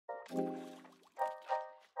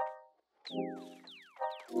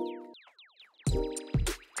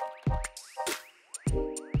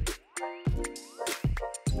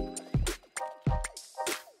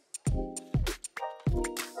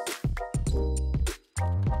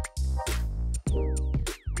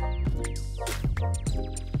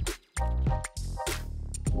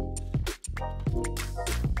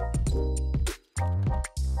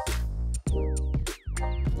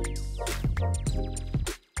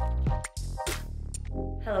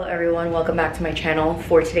Hello everyone, welcome back to my channel.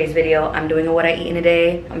 For today's video, I'm doing a what I eat in a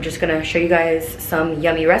day. I'm just gonna show you guys some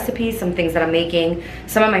yummy recipes, some things that I'm making,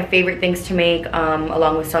 some of my favorite things to make,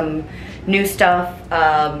 along with some new stuff.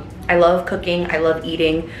 I love cooking, I love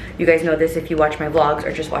eating. You guys know this if you watch my vlogs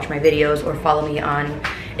or just watch my videos or follow me on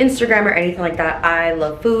Instagram or anything like that. I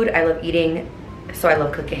love food, I love eating, so I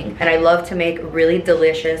love cooking. And I love to make really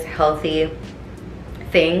delicious, healthy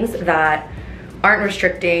things that aren't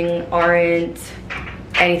restricting, aren't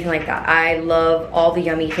anything like that. I love all the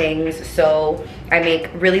yummy things, so I make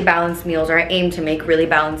really balanced meals, or I aim to make really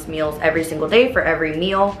balanced meals every single day for every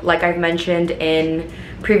meal. Like I've mentioned in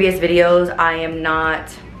previous videos, I am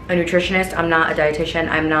not a nutritionist, I'm not a dietitian,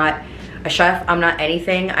 I'm not a chef, I'm not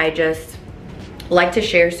anything. I just like to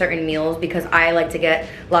share certain meals because I like to get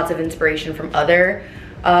lots of inspiration from other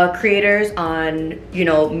creators on, you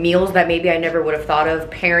know, meals that maybe I never would have thought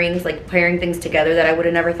of, pairings, like pairing things together that I would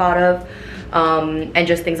have never thought of. And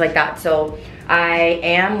just things like that. So I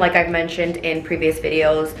am, like I've mentioned in previous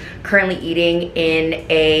videos, currently eating in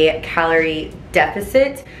a calorie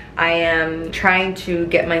deficit. I am trying to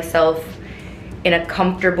get myself in a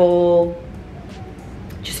comfortable,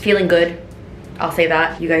 just feeling good. I'll say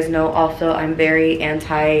that. You guys know also I'm very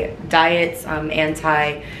anti-diets, I'm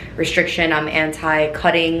anti-restriction, I'm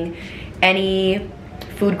anti-cutting any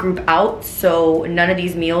food group out. So none of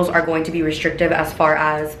these meals are going to be restrictive as far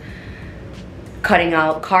as cutting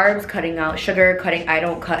out carbs, cutting out sugar, I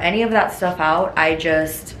don't cut any of that stuff out. I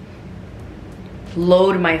just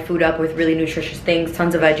load my food up with really nutritious things,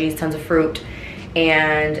 tons of veggies, tons of fruit,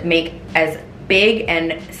 and make as big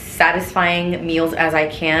and satisfying meals as I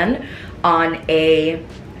can on a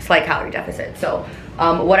slight calorie deficit. So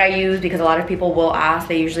what I use, because a lot of people will ask,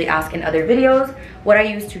 they usually ask in other videos, what I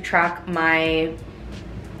use to track my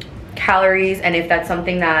calories, and if that's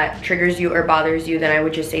something that triggers you or bothers you, then I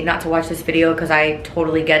would just say not to watch this video, because I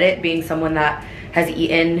totally get it, being someone that has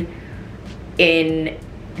eaten in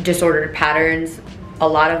disordered patterns a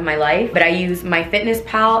lot of my life. But I use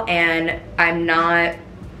MyFitnessPal, and I'm not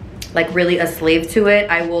like really a slave to it.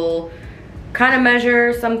 I will kind of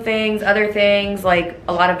measure some things, other things, like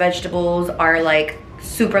a lot of vegetables are like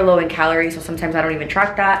super low in calories, so sometimes I don't even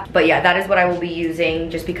track that. But yeah, that is what I will be using,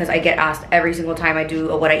 just because I get asked every single time I do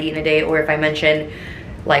a what I eat in a day, or if I mention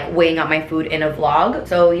like weighing out my food in a vlog.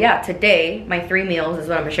 So yeah, today my 3 meals is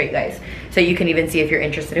what I'm gonna show you guys, so you can even see if you're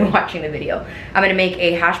interested in watching the video. I'm gonna make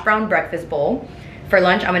a hash brown breakfast bowl. For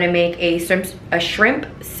lunch, I'm gonna make a shrimp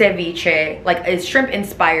ceviche, like a shrimp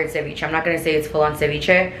inspired ceviche. I'm not gonna say it's full on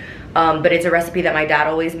ceviche, but it's a recipe that my dad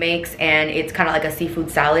always makes, and it's kind of like a seafood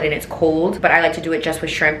salad, and it's cold, but I like to do it just with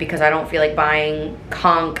shrimp because I don't feel like buying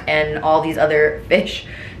conch and all these other fish.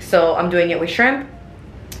 So I'm doing it with shrimp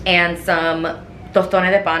and some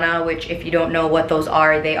tostones de pana, which if you don't know what those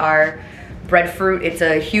are, they are breadfruit. It's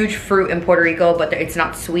a huge fruit in Puerto Rico, but it's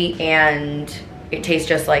not sweet, and it tastes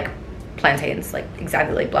just like plantains, like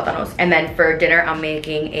exactly like plátanos. And then for dinner, I'm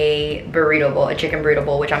making a burrito bowl, a chicken burrito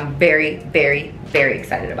bowl, which I'm very, very, very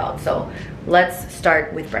excited about. So let's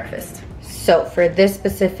start with breakfast. So for this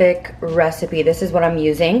specific recipe, this is what I'm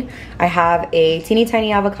using. I have a teeny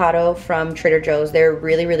tiny avocado from Trader Joe's. They're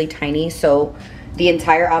really, really tiny. So the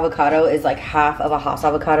entire avocado is like half of a Hass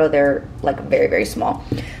avocado. They're like very, very small.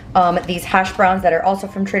 These hash browns that are also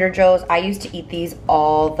from Trader Joe's, I used to eat these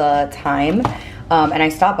all the time. And I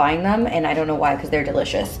stopped buying them, and I don't know why, because they're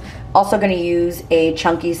delicious. Also gonna use a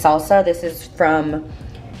chunky salsa. This is from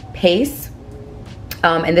Pace,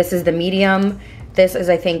 and this is the medium. This is,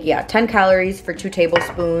 I think, yeah, 10 calories for 2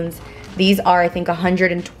 tablespoons. These are, I think,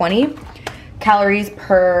 120 calories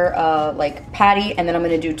per like patty, and then I'm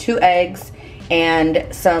gonna do 2 eggs and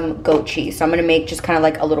some goat cheese. So I'm gonna make just kind of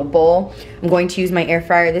like a little bowl. I'm going to use my air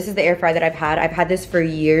fryer. This is the air fryer that I've had. I've had this for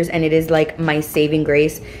years, and it is like my saving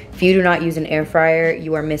grace. If you do not use an air fryer,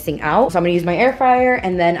 you are missing out. So I'm gonna use my air fryer,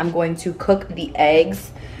 and then I'm going to cook the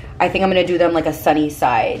eggs. I think I'm gonna do them like a sunny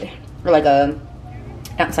side, or like a,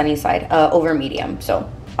 not sunny side, over medium. So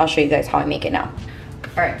I'll show you guys how I make it now.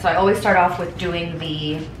 All right, so I always start off with doing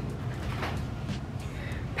the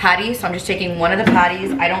patties. So I'm just taking one of the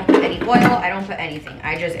patties. I don't put any oil, I don't put anything.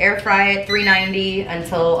 I just air fry it 390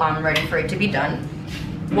 until I'm ready for it to be done.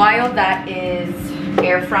 While that is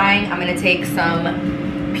air frying, I'm gonna take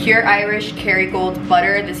some pure Irish Kerrygold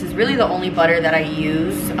butter. This is really the only butter that I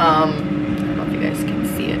use. I don't know if you guys can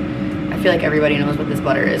see it. I feel like everybody knows what this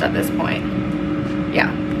butter is at this point. Yeah,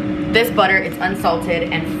 this butter, it's unsalted,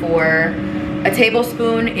 and for a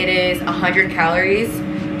tablespoon, it is 100 calories,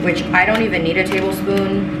 which I don't even need a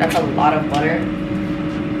tablespoon. That's a lot of butter.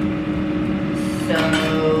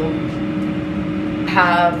 So,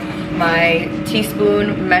 have my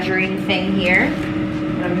teaspoon measuring thing here.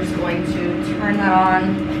 And I'm just going to turn that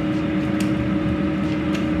on.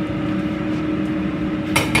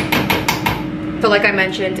 So like I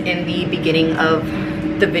mentioned in the beginning of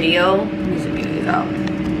the video, let me zoom these out.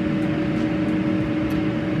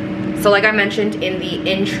 So like I mentioned in the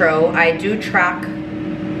intro, I don't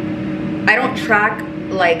track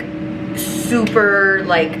like super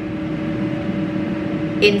like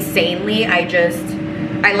insanely.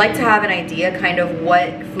 I like to have an idea kind of what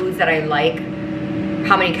foods that I like,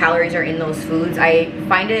 how many calories are in those foods. I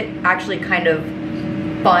find it actually kind of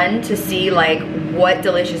fun to see like what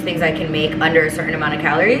delicious things I can make under a certain amount of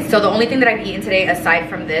calories. So the only thing that I've eaten today aside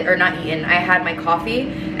from this, or not eaten, I had my coffee,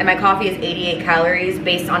 and my coffee is 88 calories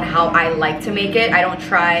based on how I like to make it. I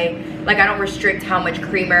don't restrict how much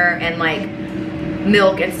creamer and like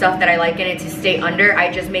milk and stuff that I like in it to stay under.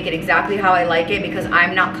 I just make it exactly how I like it because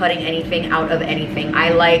I'm not cutting anything out of anything. I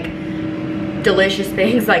like delicious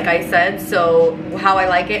things, like I said. So how I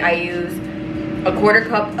like it, I use a quarter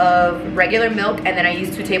cup of regular milk, and then I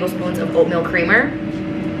use 2 tablespoons of oatmeal creamer,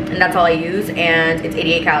 and that's all I use, and it's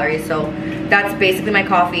 88 calories. So that's basically my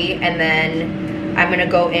coffee. And then I'm gonna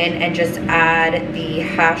go in and just add the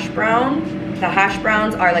hash brown. The hash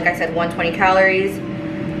browns are, like I said, 120 calories.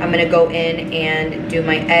 I'm gonna go in and do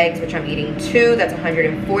my eggs, which I'm eating 2, that's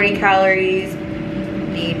 140 calories.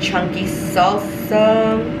 The chunky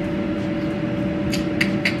salsa,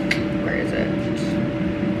 where is it?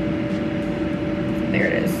 There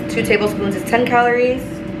it is. 2 tablespoons is 10 calories.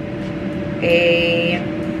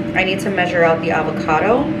 I need to measure out the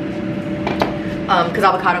avocado, because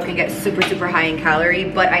avocado can get super, super high in calorie,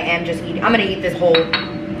 but I'm gonna eat this whole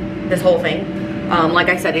thing. Like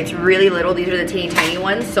I said, it's really little. These are the teeny tiny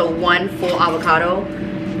ones. So 1 full avocado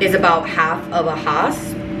is about half of a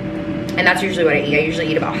Haas. And that's usually what I eat. I usually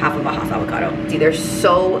eat about half of a Haas avocado. See, they're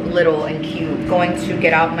so little and cute. Going to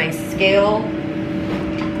get out my scale.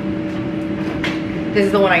 This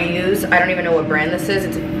is the one I use. I don't even know what brand this is.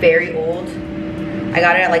 It's very old. I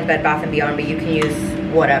got it at like Bed Bath & Beyond, but you can use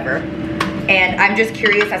whatever. And I'm just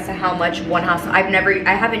curious as to how much one Haas,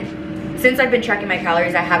 since I've been checking my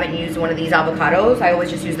calories, I haven't used one of these avocados. I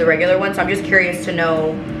always just use the regular one. So I'm just curious to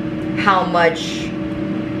know how much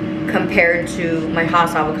compared to my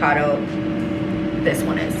Haas avocado this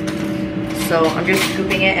one is. So I'm just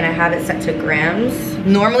scooping it, and I have it set to grams.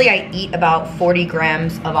 Normally I eat about 40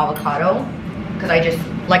 grams of avocado, because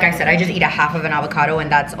like I said, I just eat a half of an avocado,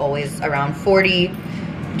 and that's always around 40,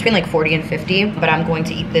 between like 40 and 50. But I'm going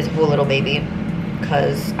to eat this whole little baby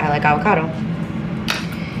because I like avocado.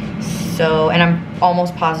 So, and I'm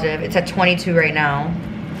almost positive it's at 22 right now.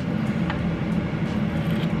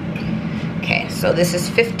 Okay, so this is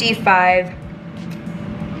 55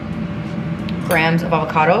 grams of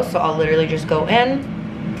avocado. So I'll literally just go in,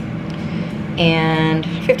 and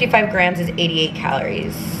 55 grams is 88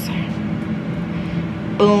 calories.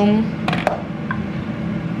 Boom.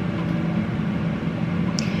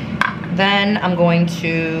 Then I'm going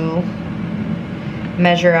to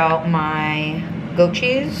measure out my goat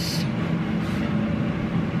cheese.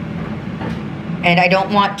 And I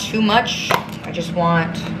don't want too much. I just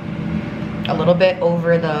want a little bit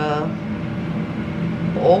over the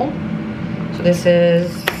bowl. So this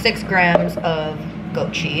is 6 grams of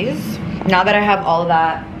goat cheese. Now that I have all of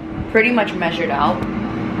that pretty much measured out,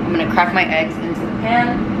 I'm gonna crack my eggs into the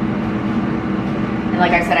pan. And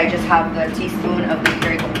like I said, I just have the teaspoon of the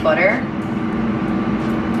Kerrygold butter.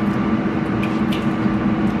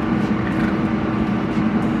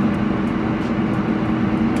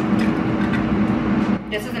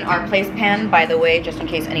 This is an Our Place pan, by the way, just in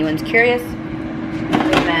case anyone's curious.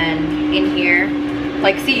 And then in here,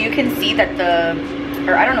 like, see, you can see that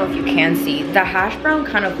or I don't know if you can see, the hash brown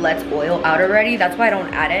kind of lets oil out already. That's why I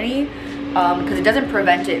don't add any, because it doesn't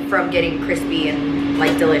prevent it from getting crispy and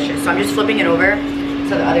like delicious. So I'm just flipping it over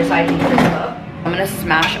so the other side can crisp up. I'm gonna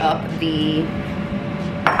smash up the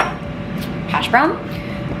hash brown.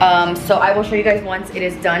 So I will show you guys once it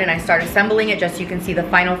is done and I start assembling it, just so you can see the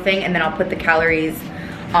final thing, and then I'll put the calories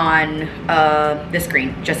on the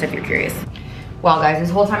screen, just if you're curious. Wow guys, this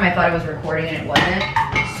whole time I thought I was recording and it wasn't.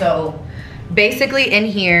 So Basically in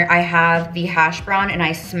here, I have the hash brown and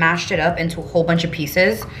I smashed it up into a whole bunch of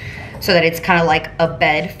pieces so that it's kind of like a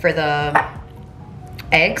bed for the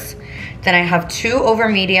eggs. Then I have 2 over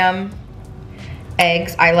medium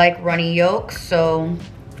eggs. I like runny yolks, so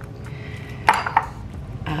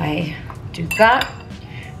I do that.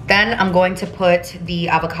 Then I'm going to put the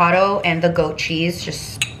avocado and the goat cheese.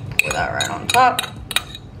 Just pour that right on top.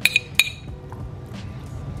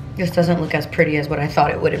 This doesn't look as pretty as what I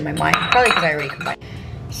thought it would in my mind. Probably because I already combined.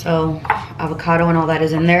 So avocado and all that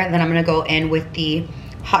is in there. Then I'm gonna go in with the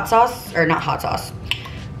hot sauce, or not hot sauce,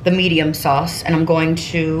 the medium sauce. And I'm going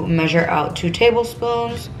to measure out 2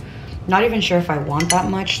 tablespoons. Not even sure if I want that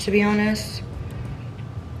much, to be honest.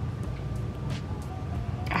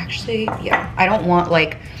 Actually, yeah, I don't want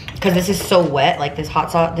like, because this is so wet, like this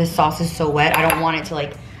hot sauce, this sauce is so wet. I don't want it to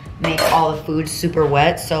like make all the food super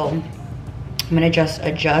wet. So I'm gonna just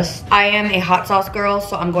adjust. I am a hot sauce girl,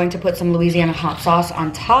 so I'm going to put some Louisiana hot sauce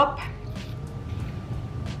on top.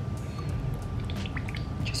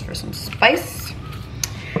 Just for some spice.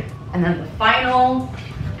 And then the final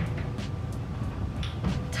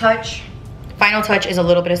touch is a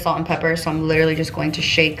little bit of salt and pepper. So I'm literally just going to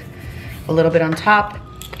shake a little bit on top,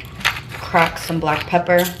 crack some black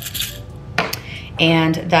pepper.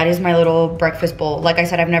 And that is my little breakfast bowl. Like I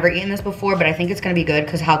said, I've never eaten this before, but I think it's gonna be good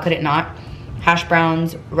because how could it not? Hash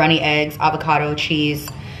browns, runny eggs, avocado, cheese,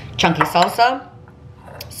 chunky salsa.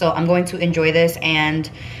 So I'm going to enjoy this and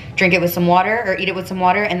drink it with some water, or eat it with some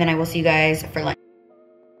water, and then I will see you guys for lunch.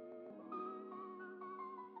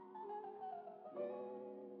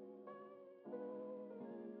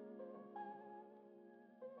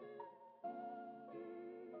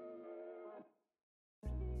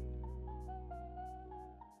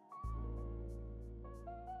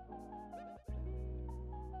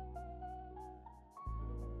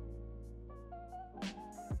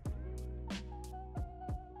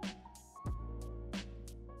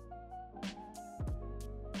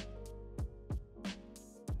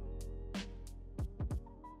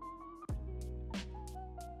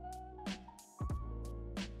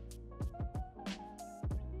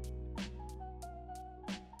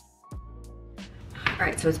 All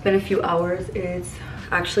right, so it's been a few hours. It's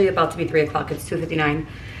actually about to be 3 o'clock. It's 2:59, and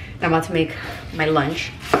I'm about to make my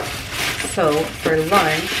lunch. So for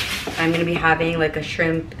lunch, I'm gonna be having like a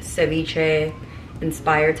shrimp ceviche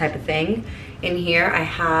inspired type of thing. In here, I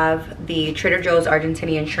have the Trader Joe's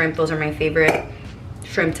Argentinian shrimp. Those are my favorite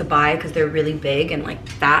shrimp to buy because they're really big and like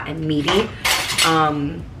fat and meaty.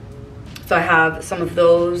 So I have some of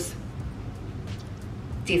those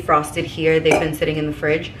defrosted here. They've been sitting in the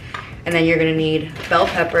fridge. And then you're gonna need bell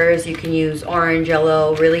peppers. You can use orange,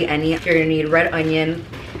 yellow, really any. You're gonna need red onion.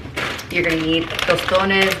 You're gonna need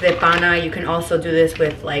tostones de pana. You can also do this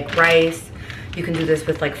with like rice. You can do this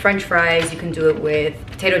with like French fries. You can do it with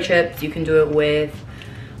potato chips. You can do it with,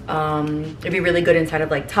 it'd be really good inside of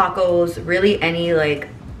like tacos. Really any like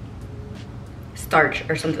starch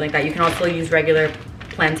or something like that. You can also use regular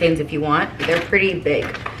plantains if you want. They're pretty big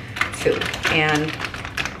too. And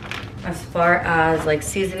as far as like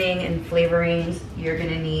seasoning and flavorings, you're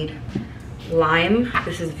gonna need lime.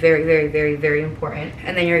 This is very, very, very, very important.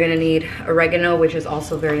 And then you're gonna need oregano, which is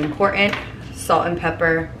also very important, salt and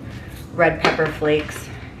pepper, red pepper flakes,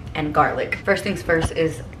 and garlic. First things first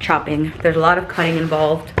is chopping. There's a lot of cutting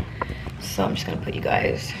involved. So I'm just gonna put you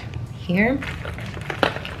guys here.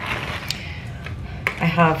 I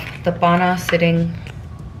have the pana sitting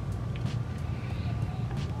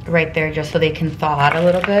right there just so they can thaw out a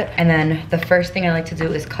little bit. And then the first thing I like to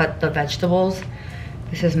do is cut the vegetables.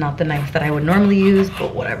 This is not the knife that I would normally use,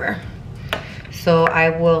 but whatever. So I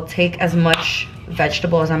will take as much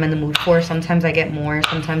vegetable as I'm in the mood for. Sometimes I get more,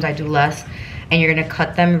 sometimes I do less. And you're gonna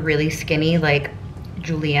cut them really skinny, like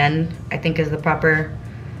julienne, I think is the proper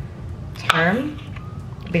term.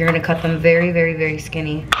 But you're gonna cut them very, very, very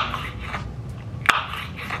skinny.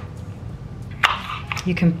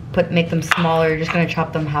 You can make them smaller. You're just gonna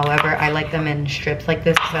chop them however. I like them in strips like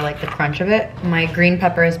this because I like the crunch of it. My green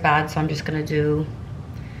pepper is bad, so I'm just gonna do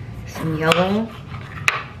some yellow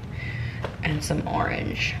and some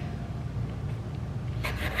orange.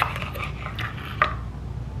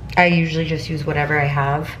 I usually just use whatever I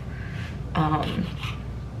have.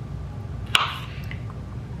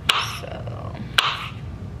 So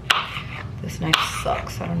this knife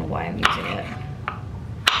sucks. I don't know why I'm using it.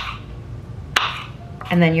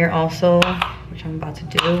 And then you're also, which I'm about to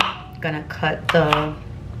do, gonna cut the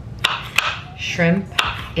shrimp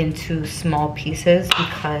into small pieces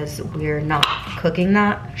because we're not cooking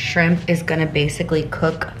that. Shrimp is gonna basically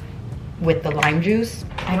cook with the lime juice.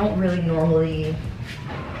 I don't really normally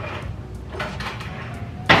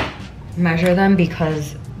measure them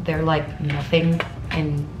because they're like nothing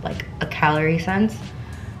in like a calorie sense.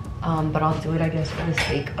 But I'll do it, I guess, for the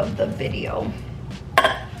sake of the video.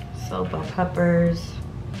 So bell peppers.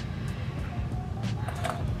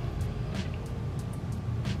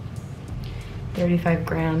 $35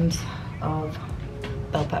 grams of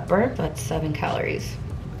bell pepper. That's 7 calories.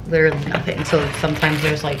 Literally nothing. So sometimes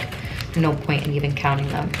there's like no point in even counting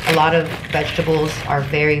them. A lot of vegetables are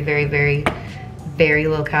very, very, very, very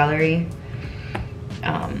low calorie.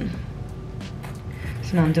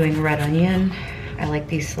 So now I'm doing red onion. I like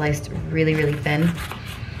these sliced really, really thin.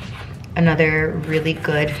 Another really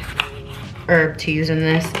good herb to use in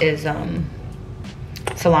this is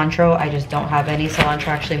cilantro. I just don't have any. Cilantro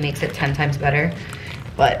actually makes it 10 times better,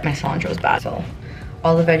 but my cilantro is bad. So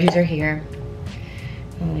all the veggies are here.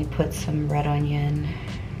 Let me put some red onion.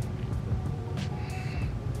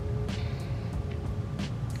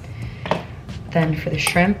 Then for the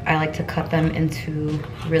shrimp, I like to cut them into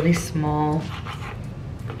really small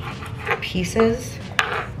pieces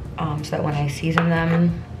so that when I season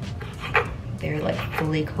them, they're like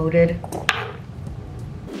fully coated.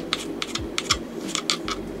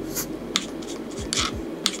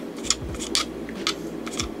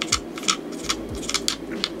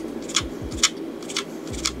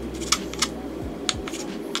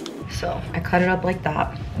 So I cut it up like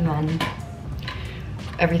that, and then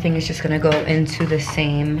everything is just gonna go into the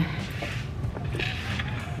same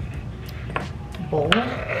bowl.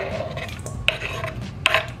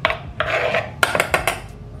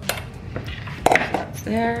 That's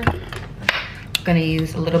there. I'm gonna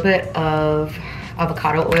use a little bit of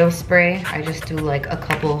avocado oil spray. I just do like a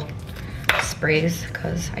couple sprays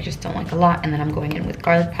because I just don't like a lot. And then I'm going in with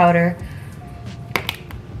garlic powder,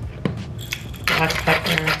 black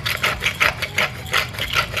pepper,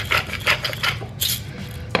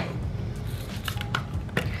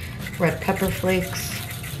 red pepper flakes,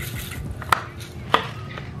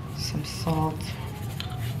 some salt,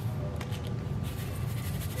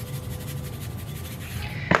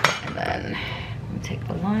 and then I'm gonna take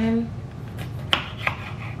the lime,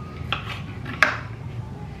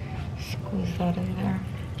 squeeze that in there.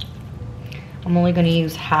 I'm only gonna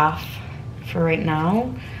use half for right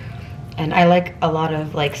now, and I like a lot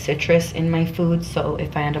of like citrus in my food, so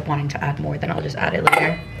if I end up wanting to add more, then I'll just add it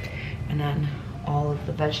later. And then all of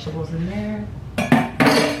the vegetables in there,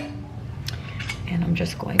 and I'm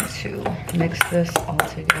just going to mix this all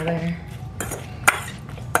together.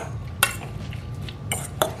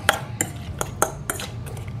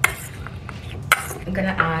 I'm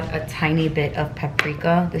gonna add a tiny bit of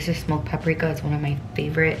paprika. This is smoked paprika. It's one of my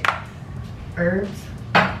favorite herbs,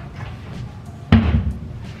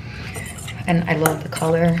 and I love the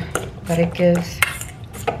color that it gives.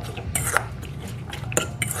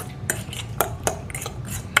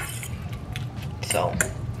 So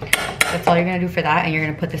that's all you're gonna do for that, and you're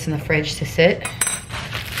gonna put this in the fridge to sit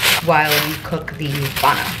while you cook the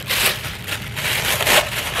bana.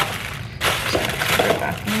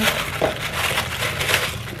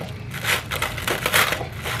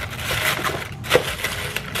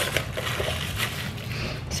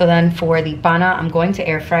 So then for the bana, I'm going to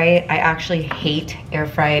air fry it. I actually hate air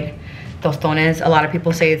fried tostones. A lot of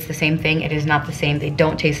people say it's the same thing. It is not the same. They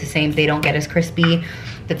don't taste the same. They don't get as crispy.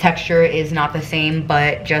 The texture is not the same,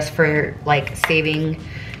 but just for like saving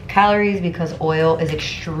calories, because oil is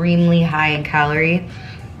extremely high in calorie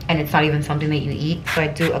and it's not even something that you eat. So I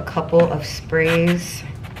do a couple of sprays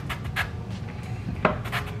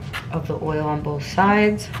of the oil on both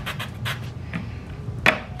sides.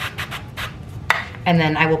 And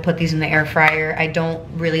then I will put these in the air fryer. I don't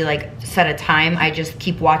really like set a time. I just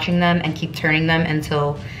keep watching them and keep turning them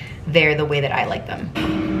until they're the way that I like them.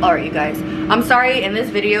 All right, you guys. I'm sorry, in this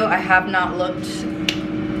video, I have not looked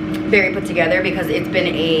very put together because it's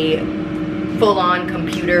been a full-on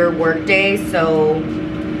computer work day. So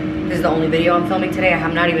this is the only video I'm filming today. I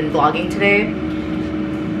am not even vlogging today.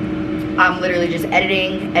 I'm literally just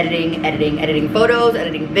editing photos,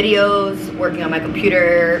 editing videos, working on my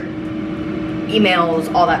computer,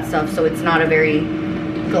 emails, all that stuff. So it's not a very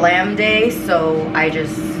glam day, so I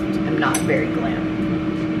just am not very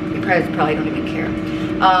glam. You guys probably don't even care.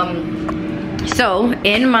 So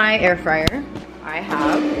in my air fryer, I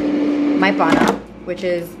have my bana, which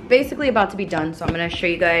is basically about to be done. So I'm gonna show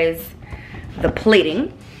you guys the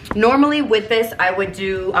plating. Normally with this, I would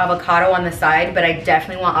do avocado on the side, but I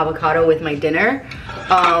definitely want avocado with my dinner.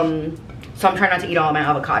 So I'm trying not to eat all my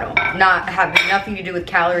avocado. Not having nothing to do with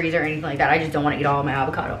calories or anything like that. I just don't want to eat all my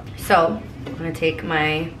avocado. So I'm gonna take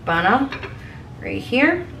my bana right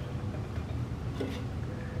here.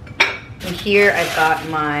 And here I've got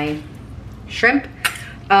my shrimp.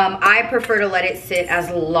 I prefer to let it sit as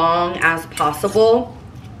long as possible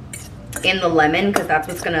in the lemon because that's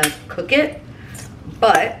what's gonna cook it.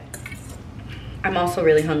 But I'm also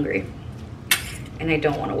really hungry and I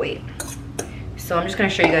don't want to wait. So I'm just gonna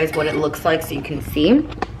show you guys what it looks like so you can see.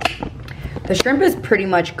 The shrimp is pretty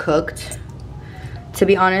much cooked, to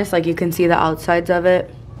be honest. Like, you can see the outsides of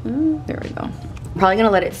it. There we go. I'm probably gonna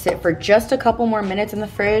let it sit for just a couple more minutes in the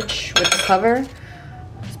fridge with the cover.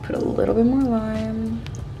 Just put a little bit more lime.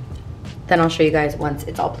 Then I'll show you guys once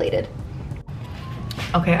it's all plated.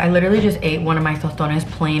 Okay, I literally just ate one of my tostones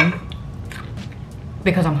plain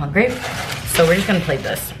because I'm hungry. So we're just gonna plate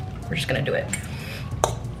this. We're just gonna do it.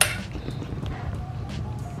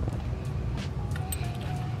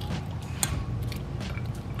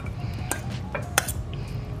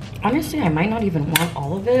 Honestly, I might not even want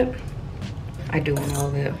all of it. I do want all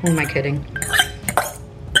of it. Who am I kidding?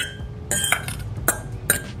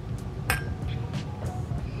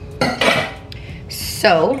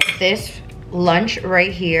 So this lunch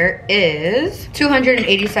right here is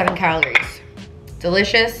 287 calories.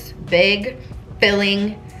 Delicious, big,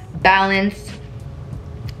 filling, balanced.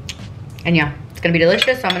 And yeah, it's gonna be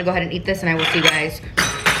delicious. So I'm gonna go ahead and eat this and I will see you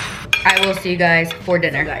guys for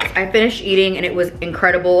dinner. So guys, I finished eating and it was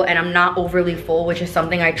incredible, and I'm not overly full, which is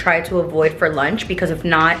something I try to avoid for lunch, because if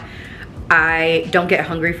not, I don't get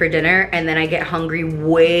hungry for dinner and then I get hungry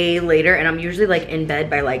way later, and I'm usually like in bed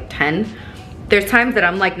by like 10. There's times that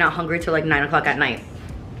I'm like not hungry till like 9 o'clock at night.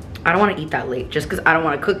 I don't want to eat that late just because I don't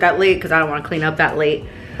want to cook that late, because I don't want to clean up that late.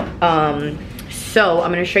 So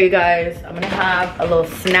I'm going to show you guys. I'm going to have a little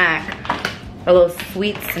snack, a little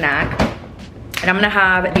sweet snack. And I'm going to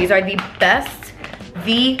have, these are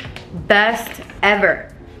the best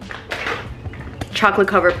ever chocolate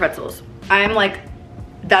covered pretzels. I'm like,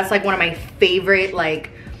 that's like one of my favorite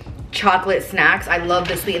like chocolate snacks. I love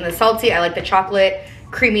the sweet and the salty. I like the chocolate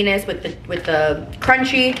creaminess with the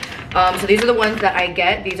crunchy. So these are the ones that I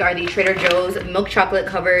get. These are the Trader Joe's milk chocolate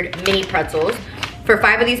covered mini pretzels. For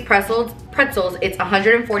 5 of these pretzels, it's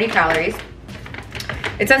 140 calories.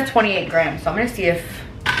 It says 28 grams, so I'm gonna see if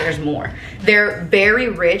there's more. They're very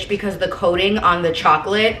rich because the coating on the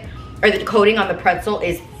chocolate, or the coating on the pretzel,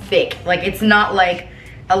 is thick. Like, it's not like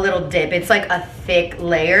a little dip, it's like a thick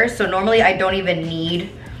layer. So normally I don't even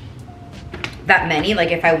need that many,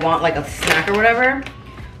 like if I want like a snack or whatever.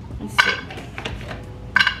 Let's see.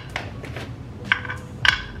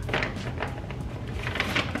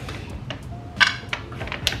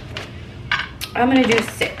 I'm gonna do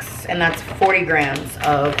 6, and that's 40 grams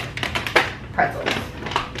of pretzels.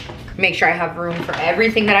 Make sure I have room for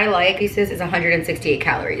everything that I like. Pieces is 168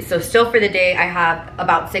 calories. So still for the day, I have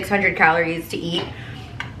about 600 calories to eat,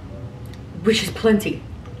 which is plenty.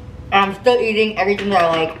 And I'm still eating everything that I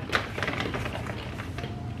like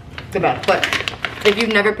the best. But if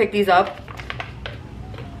you've never picked these up,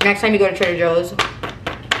 next time you go to Trader Joe's,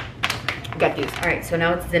 get these. All right, so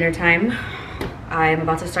now it's dinner time. I'm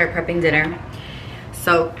about to start prepping dinner.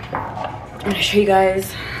 So I'm gonna show you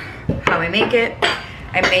guys how I make it.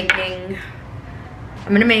 I'm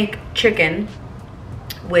gonna make chicken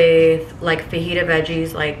with like fajita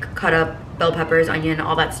veggies, like cut up bell peppers, onion,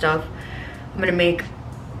 all that stuff. I'm gonna make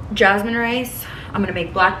jasmine rice. I'm gonna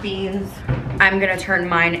make black beans. I'm gonna turn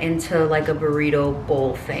mine into like a burrito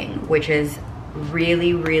bowl thing, which is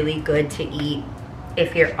really, really good to eat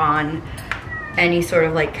if you're on any sort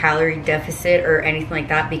of like calorie deficit or anything like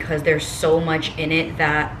that, because there's so much in it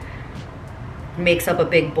that makes up a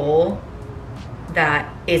big bowl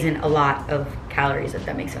that isn't a lot of calories, if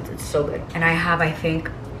that makes sense. It's so good. And I have, I think,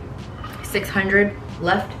 600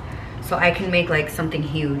 left, so I can make like something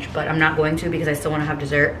huge, but I'm not going to because I still want to have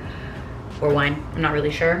dessert or wine. I'm not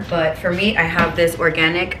really sure. But for me, I have this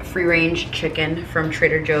organic free-range chicken from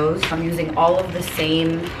Trader Joe's. I'm using all of the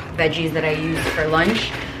same veggies that I use for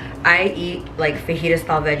lunch. I eat like fajita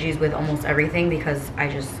style veggies with almost everything because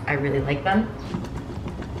I really like them.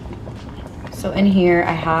 So in here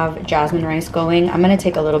I have jasmine rice going. I'm gonna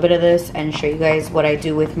take a little bit of this and show you guys what I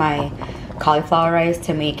do with my cauliflower rice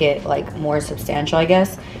to make it like more substantial, I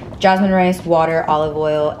guess. Jasmine rice, water, olive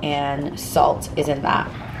oil, and salt is in that.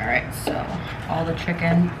 All right, so all the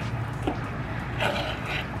chicken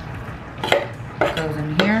goes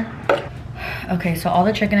in here. Okay, so all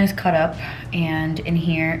the chicken is cut up, and in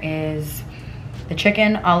here is the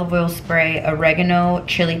chicken, olive oil spray, oregano,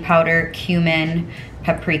 chili powder, cumin,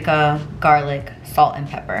 paprika, garlic, salt, and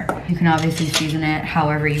pepper. You can obviously season it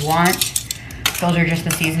however you want. Those are just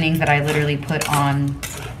the seasonings that I literally put on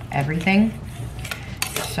everything.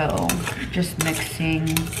 So just mixing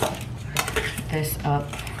this up.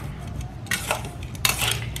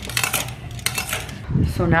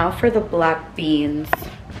 So now for the black beans.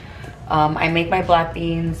 I make my black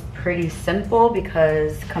beans pretty simple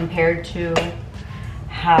because compared to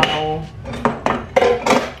how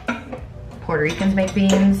Puerto Ricans make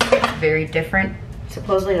beans, it's very different.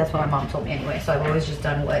 Supposedly that's what my mom told me anyway, so I've always just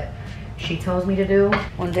done what she tells me to do.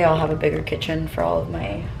 One day I'll have a bigger kitchen for all of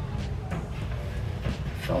my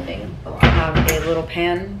filming. I have a little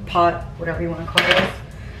pan, pot, whatever you want to call it.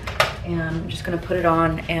 And I'm just gonna put it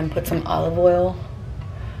on and put some olive oil.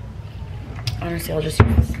 Honestly, I'll just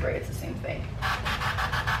use the spray, it's the same thing.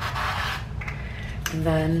 And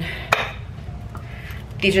then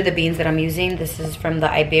these are the beans that I'm using. This is from the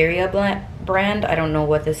Iberia brand. I don't know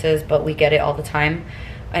what this is, but we get it all the time.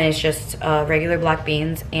 And it's just regular black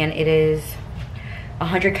beans, and it is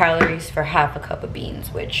 100 calories for half a cup of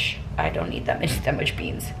beans, which I don't need that much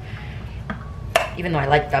beans. Even though I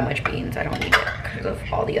like that much beans, I don't need it because of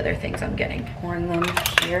all the other things I'm getting. Pouring them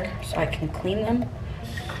here so I can clean them.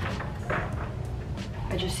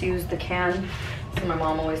 I just use the can, so my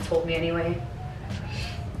mom always told me anyway.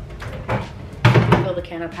 Fill the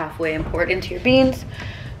can up halfway and pour it into your beans.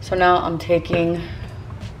 So now I'm taking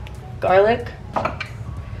garlic,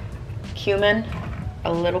 cumin,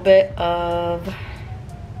 a little bit of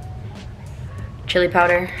chili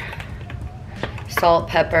powder, salt,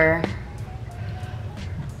 pepper,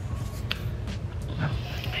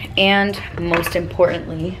 and most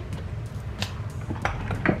importantly,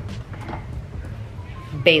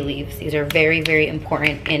 bay leaves. These are very, very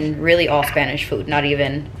important in really all Spanish food, not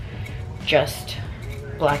even just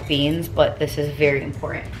black beans, but this is very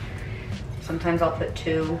important. Sometimes I'll put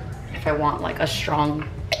 2 if I want like a strong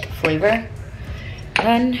flavor.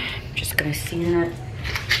 Then I'm just gonna season it.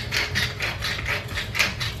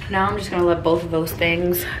 Now I'm just gonna let both of those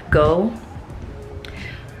things go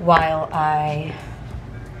while I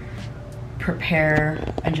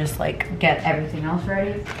prepare and just like get everything else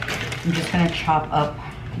ready. I'm just gonna chop up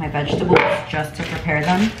my vegetables just to prepare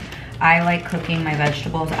them. I like cooking my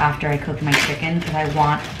vegetables after I cook my chicken because I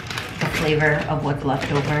want the flavor of what's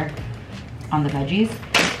left over on the veggies.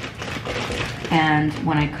 And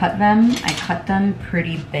when I cut them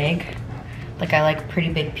pretty big. Like I like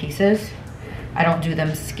pretty big pieces. I don't do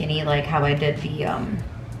them skinny like how I did the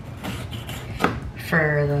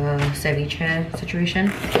for the ceviche situation.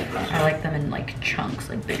 I like them in like chunks,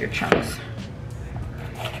 like bigger chunks.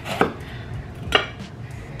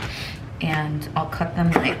 And I'll cut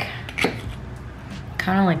them like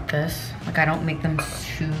kind of like this. Like I don't make them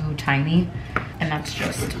too tiny, and that's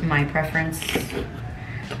just my preference.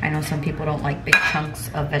 I know some people don't like big chunks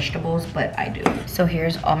of vegetables, but I do. So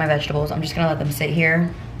here's all my vegetables. I'm just gonna let them sit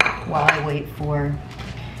here while I wait for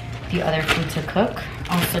the other food to cook.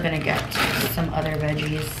 Also gonna get some other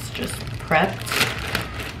veggies just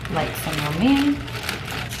prepped, like some romaine.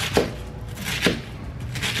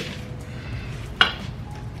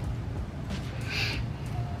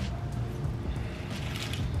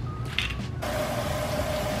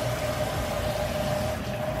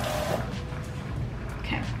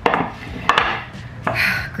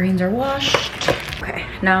 Greens are washed. Okay,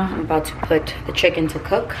 now I'm about to put the chicken to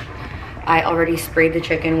cook. I already sprayed the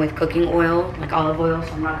chicken with cooking oil, like olive oil,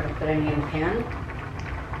 so I'm not gonna put any in the pan.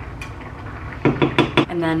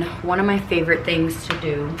 And then one of my favorite things to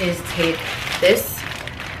do is take this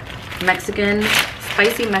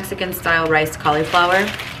spicy Mexican style riced cauliflower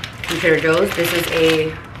from Trader Joe's. This is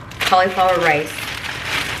a cauliflower rice.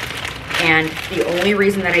 And the only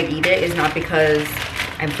reason that I eat it is not because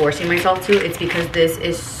I'm forcing myself to, it's because this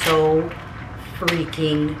is so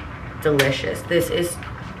freaking delicious. This is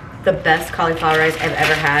the best cauliflower rice I've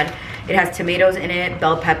ever had. It has tomatoes in it,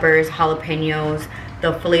 bell peppers, jalapenos.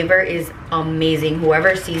 The flavor is amazing.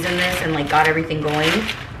 Whoever seasoned this and like got everything going,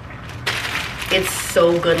 it's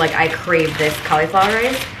so good. Like I crave this cauliflower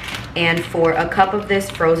rice. And for a cup of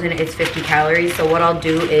this frozen, it's 50 calories. So what I'll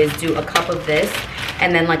do is do a cup of this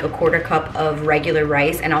and then like a quarter cup of regular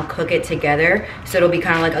rice, and I'll cook it together. So it'll be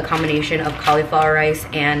kind of like a combination of cauliflower rice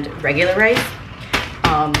and regular rice.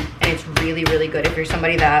 And it's really, really good. If you're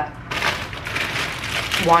somebody that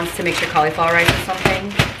wants to mix your cauliflower rice with something,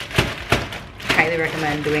 highly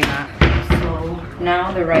recommend doing that. So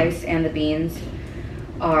now the rice and the beans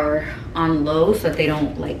are on low so that they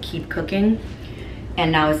don't like keep cooking.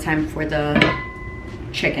 And now it's time for the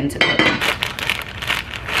chicken to cook.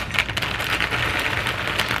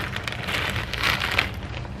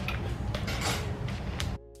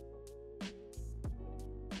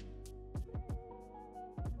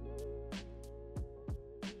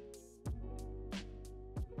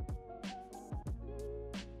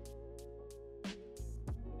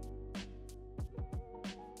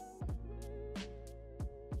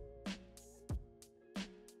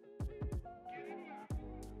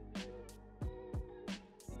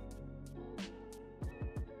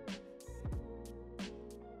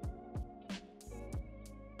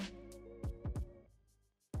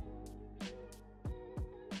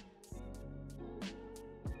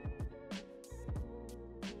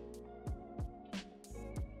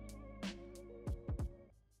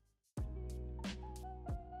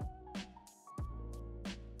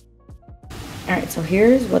 All right, so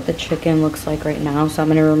here's what the chicken looks like right now. So I'm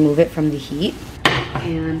gonna remove it from the heat.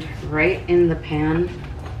 And right in the pan,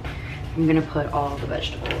 I'm gonna put all the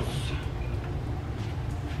vegetables.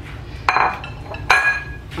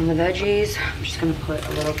 On the veggies, I'm just gonna put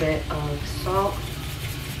a little bit of salt.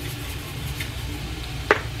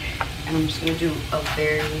 And I'm just gonna do a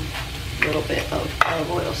very little bit of olive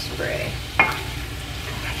oil spray.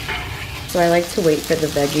 So I like to wait for the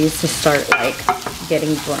veggies to start like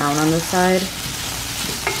getting brown on the side.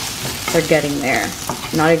 They're getting there.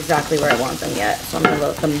 Not exactly where I want them yet, so I'm gonna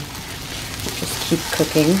let them just keep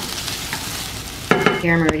cooking.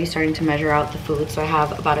 Here I'm already starting to measure out the food. So I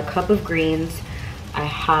have about a cup of greens. I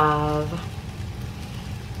have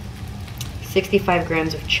 65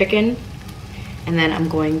 grams of chicken. And then I'm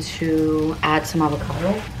going to add some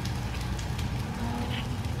avocado.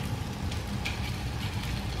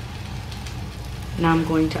 Now I'm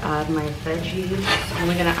going to add my veggies. I'm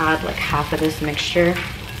only gonna add like half of this mixture.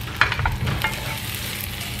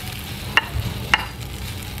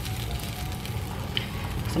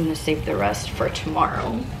 So I'm gonna save the rest for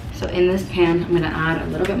tomorrow. So in this pan, I'm gonna add a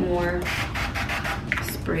little bit more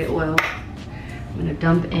spray oil. I'm gonna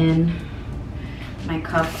dump in my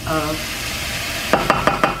cup of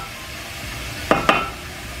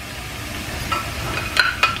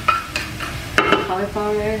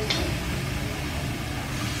cauliflower rice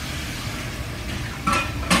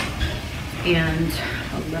and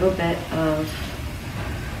a little bit of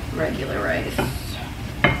regular rice.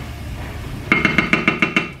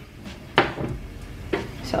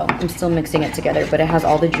 So I'm still mixing it together, but it has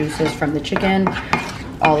all the juices from the chicken,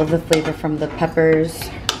 all of the flavor from the peppers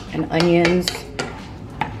and onions,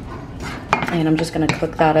 and I'm just gonna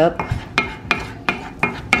cook that up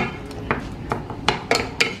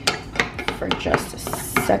for just a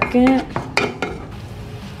second.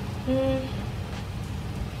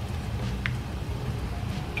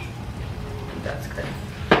 That's good.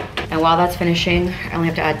 And while that's finishing, I only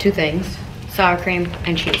have to add two things: sour cream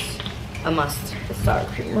and cheese. A must. The sour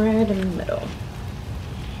cream right in the middle.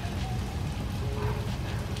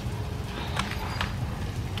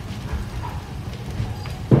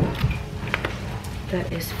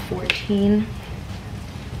 That is 14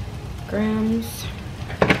 grams.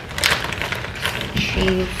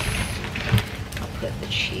 Cheese. I'll put the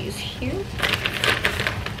cheese here.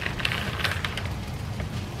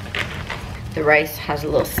 The rice has a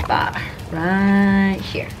little spot right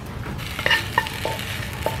here.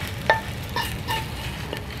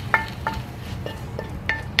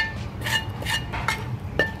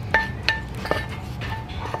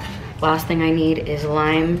 Last thing I need is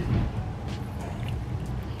lime.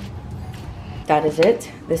 That is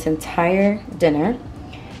it. This entire dinner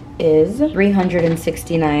is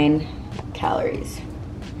 369 calories.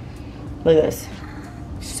 Look at this.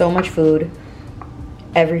 So much food.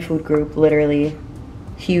 Every food group, literally.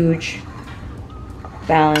 Huge.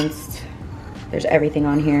 Balanced. There's everything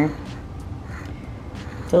on here.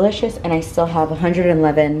 Delicious, and I still have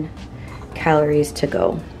 111 calories to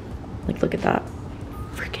go. Like, look at that.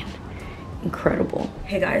 Freaking incredible.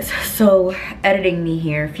 Hey guys, so editing me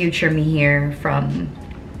here, future me here from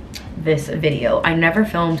this video. I never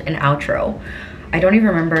filmed an outro. I don't even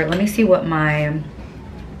remember. Let me see what my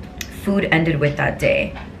food ended with that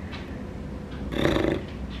day.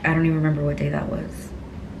 I don't even remember what day that was.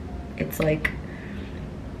 It's like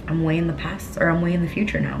I'm way in the past, or I'm way in the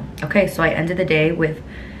future now. Okay, so I ended the day with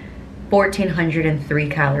 1,403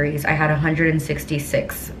 calories. I had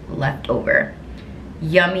 166 left over.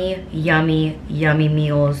 Yummy, yummy, yummy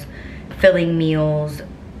meals, filling meals.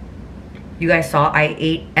 You guys saw I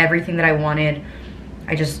ate everything that I wanted.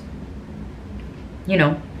 I just, you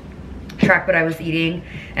know, tracked what I was eating.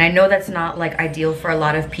 And I know that's not like ideal for a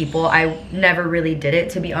lot of people. I never really did it,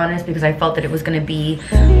 to be honest, because I felt that it was gonna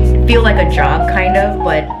feel like a job kind of,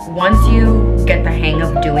 but once you get the hang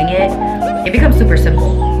of doing it, it becomes super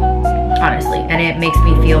simple, honestly, and it makes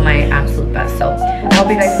me feel my absolute best. So I hope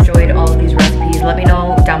you guys enjoyed all of these recipes. Let me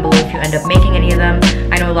know down below if you end up making any of them.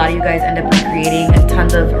 I know a lot of you guys end up creating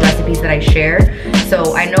tons of recipes that I share,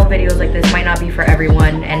 so I know videos like this might not be for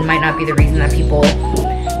everyone and might not be the reason that people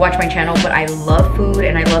watch my channel, but I love food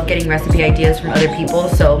and I love getting recipe ideas from other people,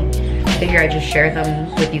 so I figure I just share them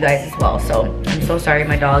with you guys as well. So I'm so sorry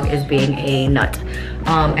my dog is being a nut.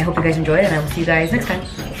 I hope you guys enjoyed, and I will see you guys next time.